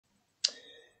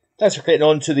Thanks for getting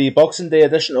on to the Boxing Day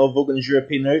edition of Vogan's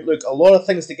European Outlook. A lot of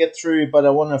things to get through, but I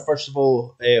want to first of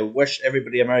all wish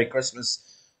everybody a Merry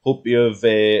Christmas. Hope you've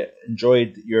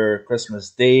enjoyed your Christmas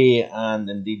Day and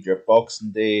indeed your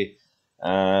Boxing Day,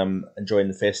 enjoying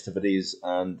the festivities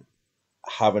and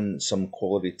having some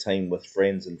quality time with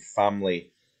friends and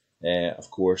family. Of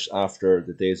course, after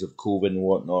the days of COVID and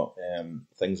whatnot,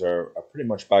 things are pretty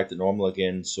much back to normal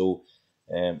again. So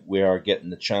we are getting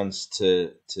the chance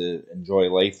to enjoy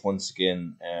life once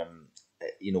again,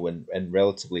 in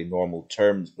relatively normal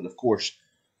terms. But of course,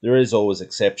 there is always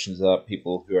exceptions to that,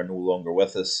 people who are no longer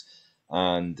with us.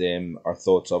 And our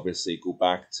thoughts obviously go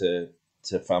back to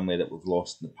family that we've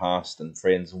lost in the past and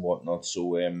friends and whatnot.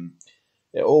 So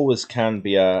it always can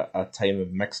be a time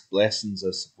of mixed blessings,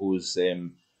 I suppose,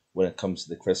 when it comes to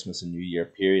the Christmas and New Year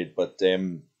period. But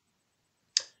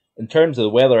in terms of the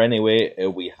weather anyway,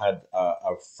 we had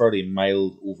a fairly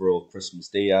mild overall Christmas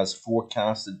Day as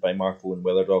forecasted by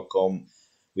MarcoandWeather.com.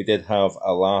 We did have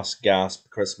a last gasp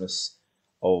Christmas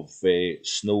of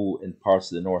snow in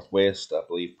parts of the northwest. I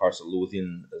believe parts of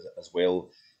Lothian as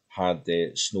well had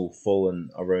snow falling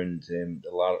around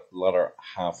the latter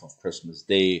half of Christmas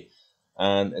Day.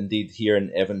 And indeed here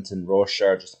in Evanton,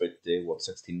 Rossshire, just about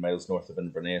 16 miles north of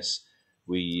Inverness,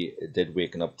 we did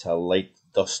waken up to a light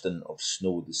dusting of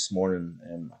snow this morning,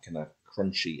 a kind of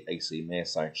crunchy, icy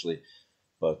mess actually.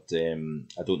 But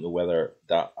I don't know whether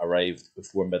that arrived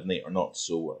before midnight or not,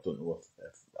 so I don't know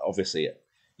if obviously,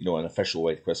 an official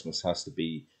White Christmas has to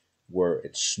be where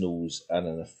it snows at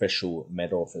an official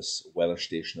mid-office weather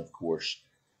station, of course.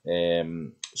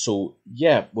 So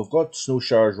yeah, we've got snow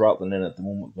showers rattling in at the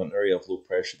moment. We've got an area of low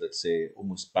pressure that's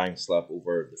almost bang slap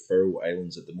over the Faroe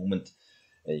Islands at the moment.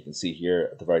 You can see here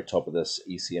at the very top of this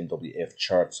ECMWF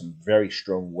chart some very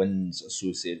strong winds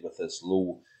associated with this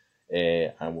low,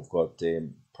 and we've got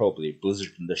probably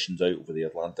blizzard conditions out over the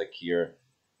Atlantic here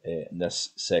in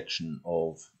this section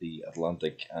of the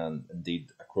Atlantic, and indeed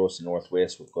across the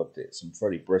northwest we've got some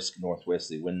fairly brisk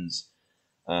northwesterly winds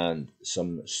and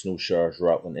some snow showers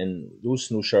rattling in. Those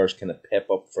snow showers kind of pep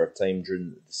up for a time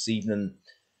during this evening,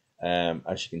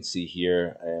 as you can see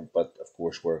here, but of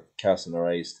course we're casting our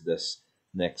eyes to this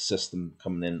next system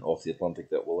coming in off the Atlantic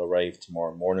that will arrive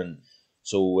tomorrow morning.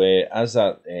 So as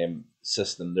that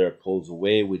system there pulls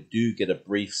away, we do get a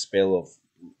brief spell of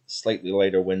slightly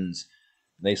lighter winds,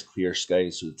 nice clear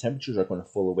skies, so the temperatures are going to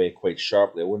fall away quite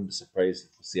sharply. I wouldn't be surprised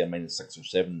if we see a -6 or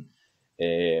 7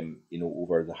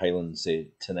 over the Highlands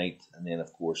tonight. And then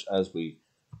of course as we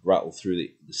rattle through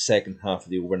the second half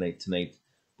of the overnight tonight,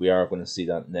 we are going to see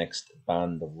that next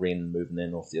band of rain moving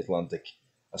in off the Atlantic,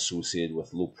 associated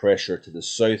with low pressure to the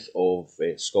south of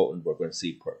Scotland. We're going to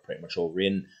see pretty much all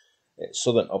rain.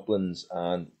 Southern uplands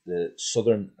and the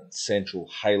southern and central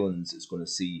highlands is going to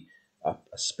see a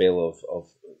spell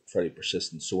of fairly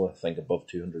persistent snow, I think above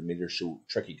 200 metres, so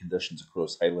tricky conditions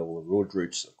across high level road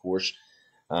routes, of course,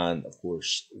 and of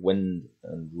course wind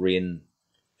and rain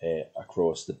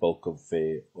across the bulk of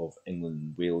England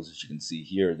and Wales, as you can see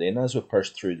here. Then as we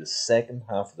push through the second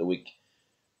half of the week,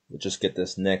 we'll just get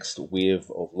this next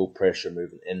wave of low pressure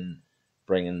moving in,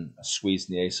 bringing a squeeze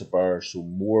in the isobars, so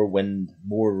more wind,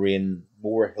 more rain,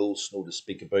 more hill snow to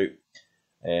speak about.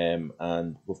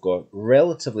 And we've got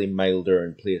relatively mild air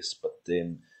in place, but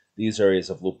these areas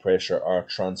of low pressure are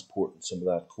transporting some of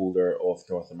that cold air off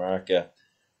North America,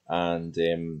 and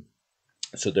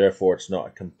so therefore it's not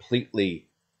a completely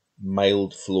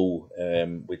mild flow.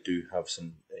 We do have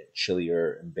some chilly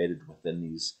air embedded within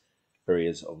these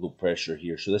areas of low pressure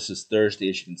here. So this is Thursday,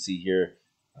 as you can see here,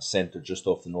 a centre just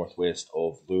off the northwest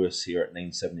of Lewis here at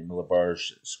 970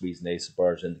 millibars. Squeezing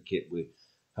isobars indicate we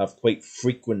have quite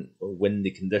frequent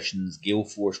windy conditions. Gale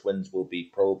force winds will be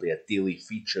probably a daily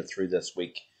feature through this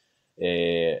week,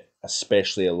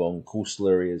 especially along coastal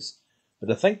areas.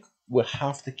 But I think we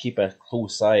have to keep a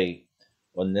close eye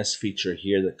on this feature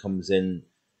here that comes in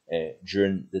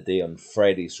during the day on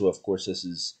Friday. So of course this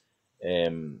is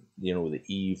the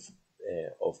eve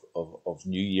of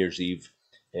New Year's Eve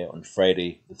on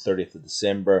Friday, the 30th of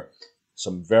December.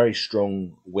 Some very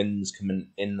strong winds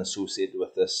coming in associated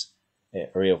with this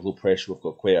area of low pressure. We've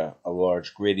got quite a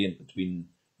large gradient between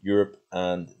Europe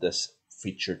and this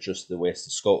feature just to the west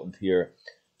of Scotland here.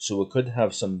 So we could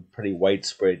have some pretty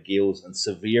widespread gales and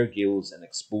severe gales and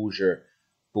exposure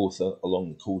both along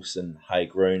the coast and high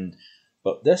ground.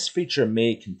 But this feature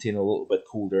may contain a little bit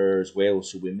colder air as well,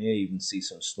 so we may even see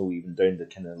some snow even down to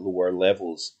kind of lower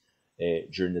levels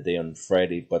during the day on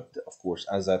Friday. But of course,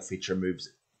 as that feature moves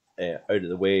out of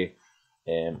the way,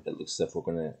 it looks as if we're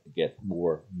going to get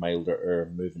more milder air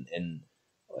moving in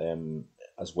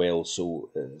as well. So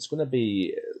it's going to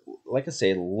be like I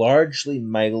say, largely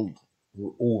mild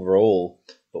overall,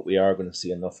 but we are going to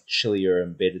see enough chillier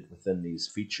embedded within these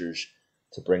features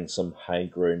to bring some high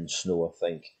ground snow, I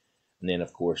think. And then,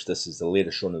 of course, this is the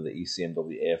latest run of the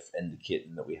ECMWF,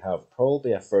 indicating that we have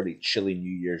probably a fairly chilly New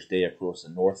Year's Day across the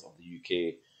north of the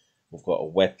UK. We've got a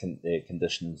wet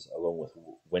conditions along with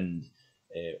wind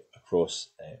across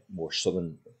more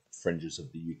southern fringes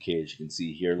of the UK, as you can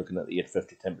see here. Looking at the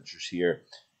 850 temperatures here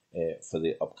for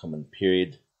the upcoming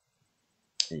period,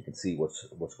 and you can see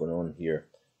what's going on here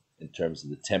in terms of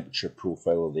the temperature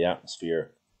profile of the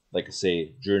atmosphere. Like I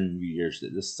say, during New Year's,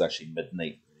 this is actually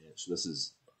midnight, so this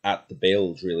is at the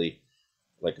bells really.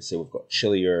 Like I say, we've got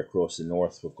chillier across the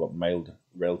north, we've got mild,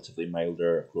 relatively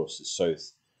milder across the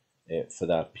south for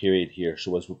that period here.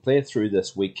 So as we play through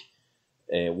this week,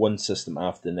 one system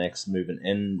after the next moving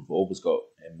in, we've always got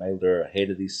milder ahead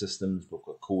of these systems, we've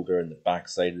got colder in the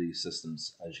backside of these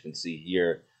systems, as you can see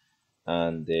here.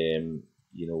 And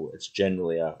you know, it's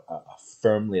generally a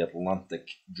firmly Atlantic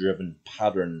driven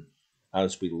pattern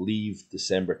as we leave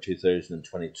December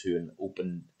 2022 and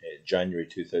open January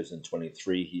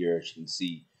 2023 here, as you can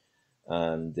see.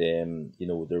 And you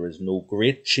know, there is no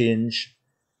great change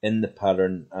in the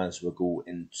pattern as we go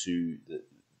into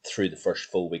through the first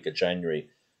full week of January.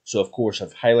 So of course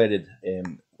I've highlighted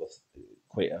with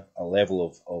quite a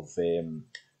level of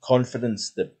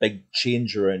confidence the big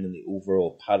change around in the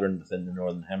overall pattern within the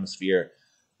northern hemisphere.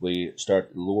 We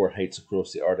start at lower heights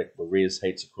across the Arctic, we raise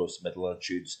heights across the mid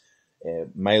latitudes,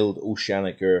 mild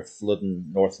oceanic air flooding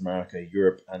North America,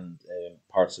 Europe, and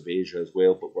parts of Asia as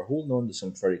well. But we're holding on to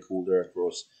some very cold air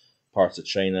across parts of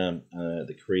China,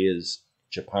 the Koreas,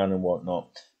 Japan, and whatnot.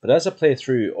 But as I play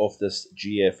through off this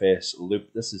GFS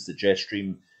loop, this is the jet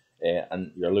stream,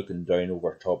 and you're looking down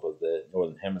over top of the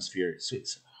northern hemisphere. So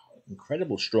it's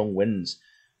incredible strong winds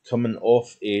coming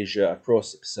off Asia,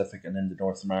 across the Pacific, and into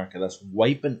North America. That's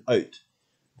wiping out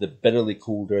the bitterly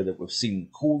cold air that we've seen.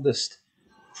 Coldest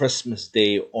Christmas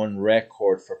Day on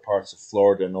record for parts of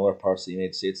Florida and other parts of the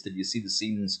United States. Did you see the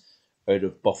scenes out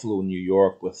of Buffalo, New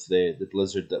York, with the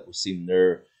blizzard that was seen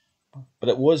there? But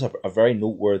it was a very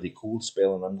noteworthy cold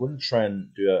spell, and I'm going to try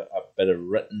and do a bit of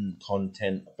written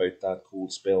content about that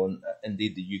cold spell, and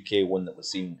indeed the UK one that was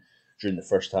seen during the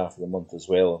first half of the month as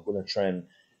well. I'm going to try and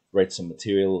write some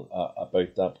material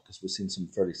about that, because we've seen some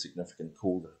fairly significant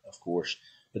cold, of course.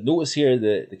 But notice here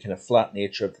the kind of flat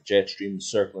nature of the jet stream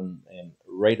circling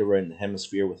right around the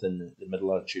hemisphere within the mid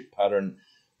latitude pattern.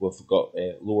 We've got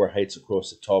lower heights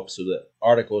across the top, so the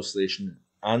Arctic Oscillation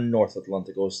and North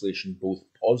Atlantic Oscillation both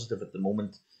positive at the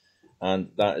moment,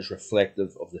 and that is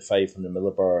reflective of the 500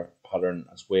 millibar pattern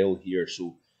as well here.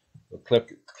 So we'll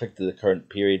click to the current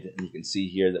period, and you can see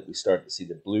here that we start to see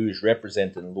the blues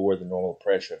representing lower than normal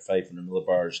pressure at 500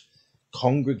 millibars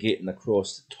congregating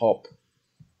across the top,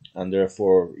 and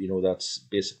therefore, you know, that's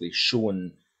basically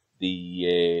showing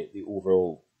the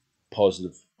overall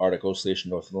positive Arctic Oscillation,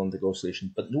 North Atlantic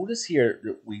Oscillation. But notice here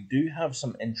that we do have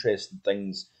some interesting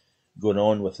things going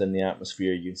on within the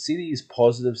atmosphere. You can see these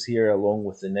positives here along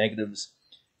with the negatives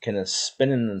kind of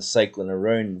spinning and cycling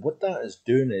around. What that is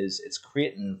doing is it's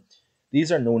creating,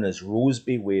 these are known as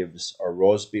Rossby waves or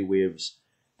Rossby waves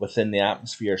within the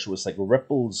atmosphere. So it's like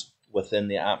ripples within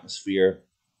the atmosphere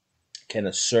kind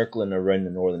of circling around the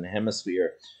northern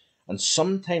hemisphere. And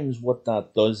sometimes what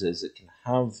that does is it can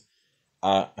have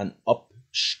an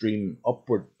upstream,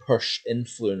 upward push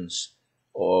influence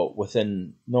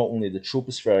within not only the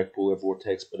tropospheric polar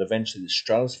vortex, but eventually the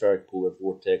stratospheric polar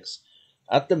vortex.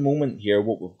 At the moment here,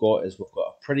 what we've got is we've got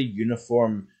a pretty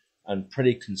uniform and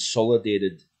pretty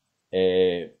consolidated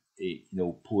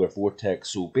polar vortex.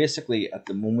 So basically at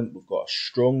the moment we've got a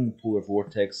strong polar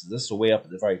vortex. This is way up at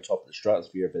the very top of the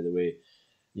stratosphere, by the way.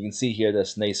 You can see here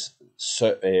this nice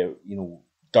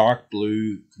dark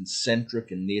blue,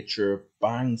 concentric in nature,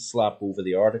 bang slap over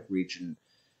the Arctic region,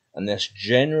 and this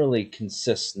generally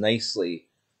consists nicely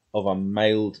of a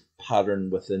mild pattern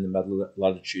within the middle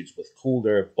latitudes with cold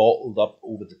air bottled up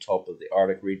over the top of the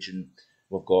Arctic region.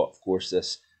 We've got, of course,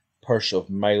 this push of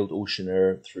mild ocean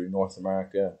air through North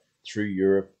America, through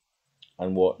Europe,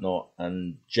 and whatnot,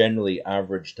 and generally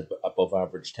average to above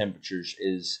average temperatures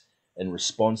is in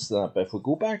response to that. But if we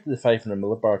go back to the 500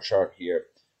 millibar chart here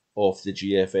of the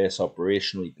GFS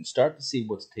operational, you can start to see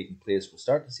what's taking place. We'll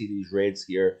start to see these reds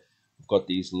here. We've got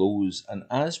these lows, and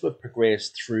as we progress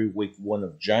through week 1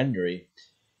 of January,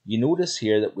 you notice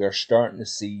here that we are starting to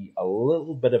see a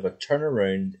little bit of a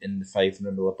turnaround in the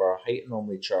 500 millibar height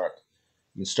anomaly chart.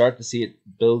 You can start to see it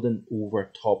building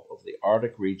over top of the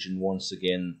Arctic region once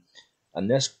again,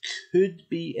 and this could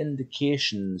be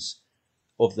indications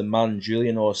of the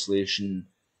Mann-Julian oscillation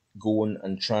going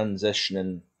and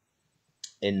transitioning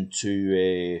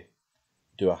into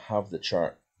do I have the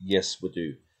chart? Yes, we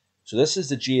do. So this is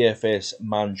the GFS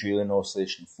Mandrelian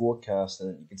Oscillation forecast,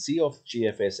 and you can see off the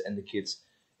GFS indicates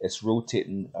it's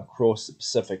rotating across the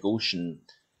Pacific Ocean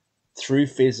through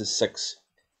phases 6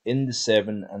 into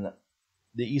 7, and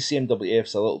the ECMWF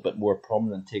is a little bit more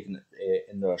prominent, taking it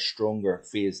into a stronger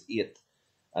phase 8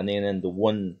 and then into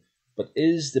 1. But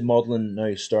is the modelling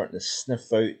now starting to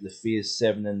sniff out the phase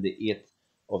 7 and the 8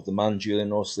 of the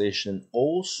Mandrelian Oscillation? And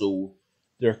also,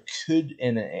 there could,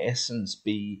 in essence,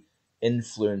 be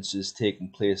influences taking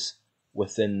place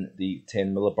within the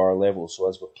 10 millibar level. So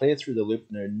as we play through the loop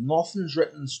now, nothing's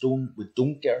written in stone. We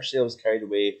don't get ourselves carried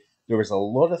away. There is a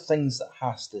lot of things that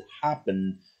has to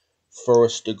happen for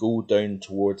us to go down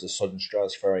towards a sudden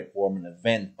stratospheric warming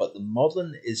event, but the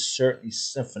modelling is certainly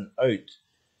sniffing out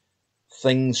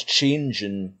things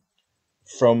changing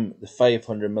from the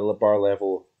 500 millibar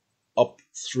level up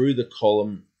through the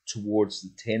column towards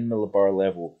the 10 millibar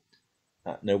level.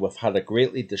 Now, we've had a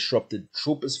greatly disrupted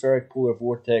tropospheric polar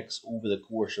vortex over the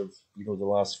course of the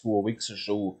last 4 weeks or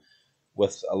so,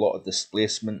 with a lot of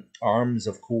displacement, arms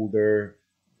of cold air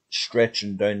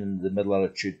stretching down into the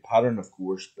mid-latitude pattern, of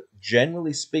course. But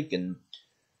generally speaking,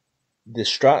 the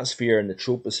stratosphere and the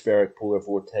tropospheric polar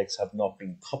vortex have not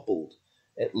been coupled.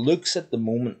 It looks at the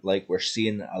moment like we're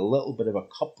seeing a little bit of a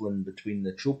coupling between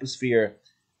the troposphere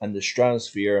and the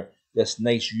stratosphere, this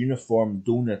nice uniform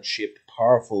donut-shaped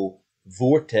powerful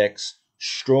vortex,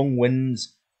 strong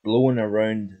winds blowing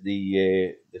around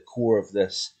the core of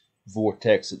this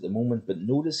vortex at the moment. But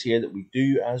notice here that we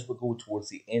do, as we go towards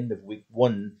the end of week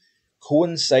 1,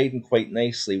 coinciding quite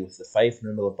nicely with the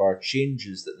 500 millibar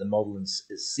changes that the modelling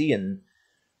is seeing,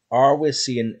 are we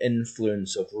seeing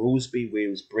influence of Rossby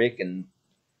waves breaking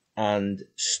and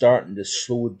starting to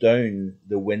slow down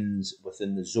the winds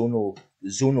within the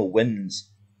zonal winds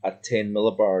at 10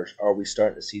 millibars? Are we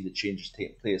starting to see the changes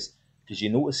taking place? Because you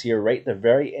notice here, right at the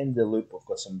very end of the loop, we've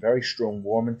got some very strong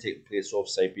warming taking place off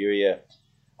Siberia,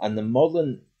 and the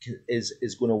modelling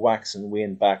is going to wax and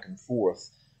wane back and forth.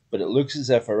 But it looks as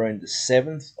if around the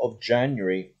 7th of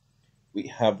January, we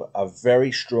have a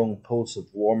very strong pulse of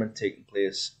warming taking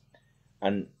place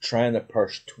and trying to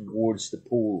push towards the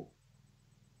pole.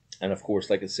 And of course,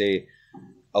 like I say,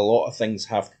 a lot of things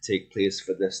have to take place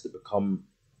for this to become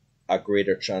a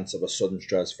greater chance of a sudden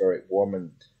stratospheric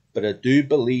warming. But I do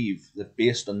believe that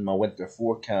based on my winter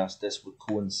forecast, this would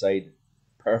coincide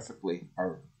perfectly,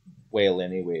 or well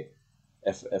anyway,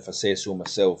 if I say so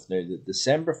myself. Now, the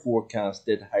December forecast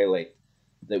did highlight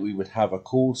that we would have a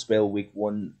cold spell week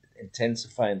 1,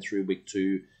 intensifying through week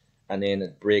 2, and then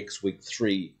it breaks week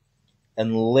 3,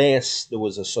 unless there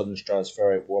was a sudden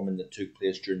stratospheric warming that took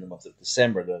place during the month of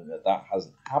December. That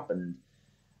hasn't happened,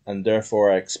 and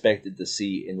therefore I expected to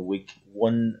see in week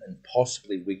 1 and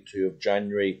possibly week 2 of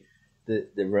January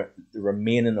the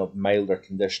remaining of milder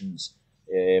conditions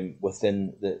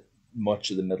within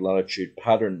much of the mid-latitude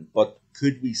pattern. But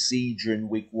could we see during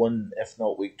week 1, if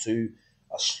not week 2,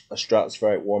 a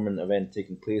stratospheric warming event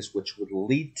taking place, which would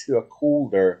lead to a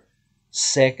colder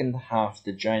second half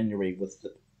to January, with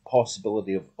the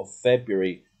possibility of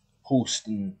February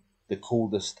hosting the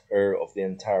coldest air of the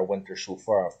entire winter so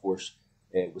far? Of course,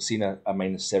 we've seen a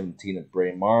minus 17 at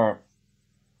Braemar,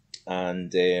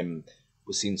 and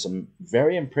we've seen some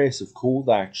very impressive cold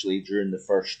actually during the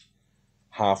first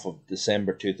half of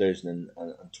December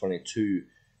 2022.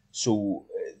 So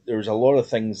there's a lot of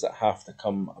things that have to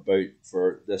come about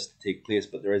for this to take place.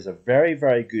 But there is a very,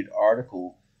 very good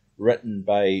article written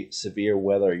by Severe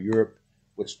Weather Europe,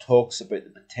 which talks about the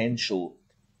potential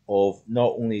of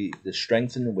not only the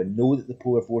strengthening, we know that the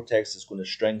polar vortex is going to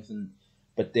strengthen,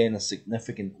 but then a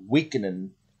significant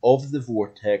weakening of the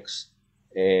vortex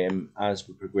as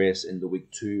we progress into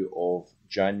week 2 of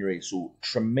January. So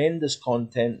tremendous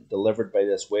content delivered by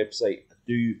this website. I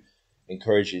do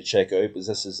encourage you to check it out, because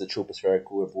this is the tropospheric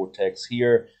polar vortex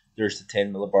here. There's the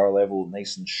 10 millibar level,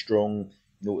 nice and strong.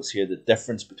 Notice here the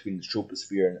difference between the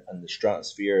troposphere and the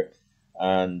stratosphere,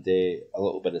 and a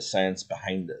little bit of science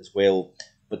behind it as well.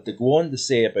 But to go on to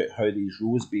say about how these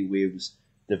Rossby waves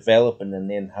developing and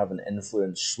then have an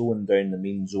influence, slowing down the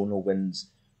mean zonal winds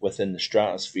within the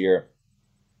stratosphere,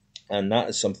 and that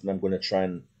is something I'm going to try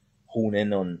and hone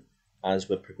in on as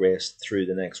we progress through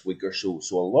the next week or so.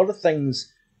 So a lot of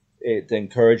things to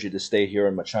encourage you to stay here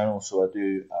on my channel. So I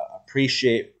do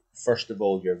appreciate, first of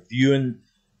all, your viewing,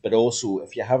 but also,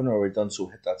 if you haven't already done so,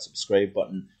 hit that subscribe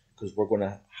button, because we're going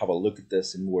to have a look at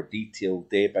this in more detail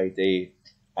day by day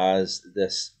as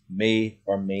this may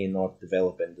or may not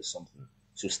develop into something.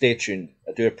 So stay tuned.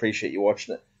 I do appreciate you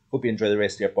watching it. Hope you enjoy the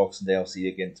rest of your Boxing Day. I'll see you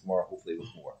again tomorrow, hopefully with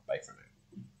more. Bye for now.